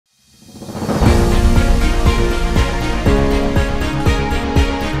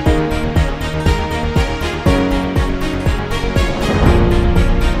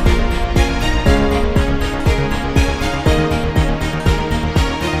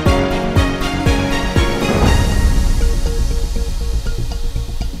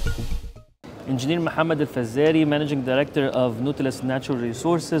Engineer Mohammed Fazary, Managing Director of Nautilus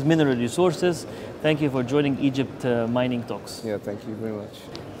Mineral Resources. Thank you for joining Egypt Mining Talks. Yeah, thank you very much.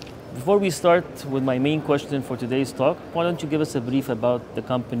 Before we start with my main question for today's talk, why don't you give us a brief about the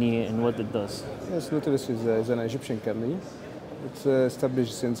company and what it does? Yes, Nautilus is an Egyptian company. It's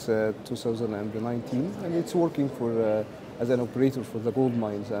established since 2019, and it's working as an operator for the gold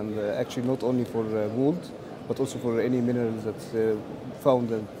mines, and actually not only for gold, but also for any minerals that's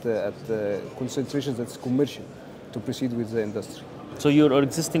found at concentrations that's commercial to proceed with the industry. So you're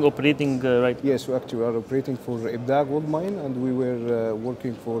existing operating right? Yes, we actually are operating for Ibda gold mine, and we were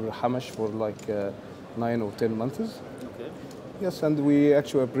working for Hamash for like 9 or 10 months. Okay. Yes, and we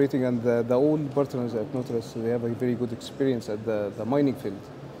actually operating, and the old partners at Nautilus, they have a very good experience at the mining field.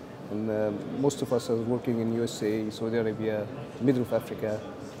 And most of us are working in USA, Saudi Arabia, middle of Africa,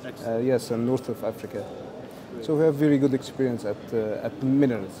 yes, and north of Africa. So we have very good experience at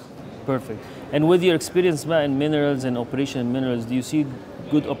minerals. Perfect. And with your experience in minerals and operation in minerals, do you see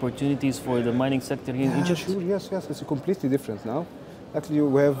good opportunities for the mining sector here in Egypt? Sure, yes. It's completely different now. Actually,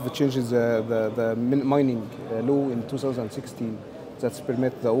 we have changed the mining law in 2016 that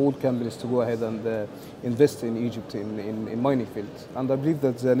permit the old companies to go ahead and invest in Egypt in mining fields. And I believe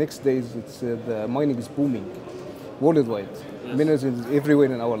that the next days, the mining is booming worldwide. Yes. Minerals is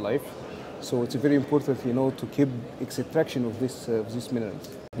everywhere in our life. So it's very important, to keep extraction of these minerals.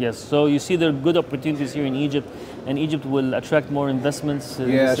 Yes, so you see there are good opportunities here in Egypt, and Egypt will attract more investments in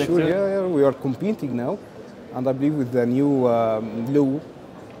the sector? Sure, yeah, we are competing now, and I believe with the new law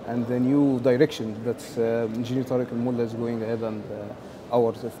and the new direction that Engineer Tariq Al-Mullah is going ahead, and our,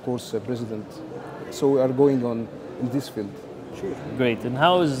 of course, President. So we are going on in this field. Sure. Great. And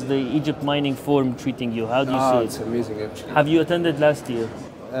how is the Egypt Mining Forum treating you? How do you see it? It's amazing, actually. Have you attended last year?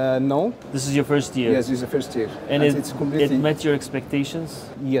 No. This is your first year? Yes, it's the first year. And it's completely... It met your expectations?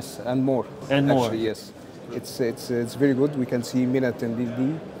 Yes, and more. And more? Actually, yes. It's very good. We can see many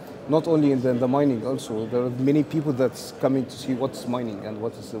attendees, not only in the mining also. There are many people that's coming to see what's mining and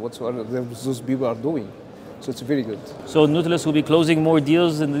what those people are doing. So it's very good. So Nautilus will be closing more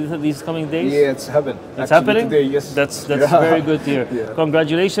deals in these coming days? Yeah, it's happening. It's happening? Today, yes. That's very good to hear. Yeah.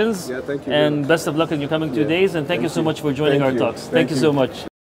 Congratulations. Yeah, thank you. And best of luck in your coming 2 days. And thank you so much for joining our talks. Thank you so much.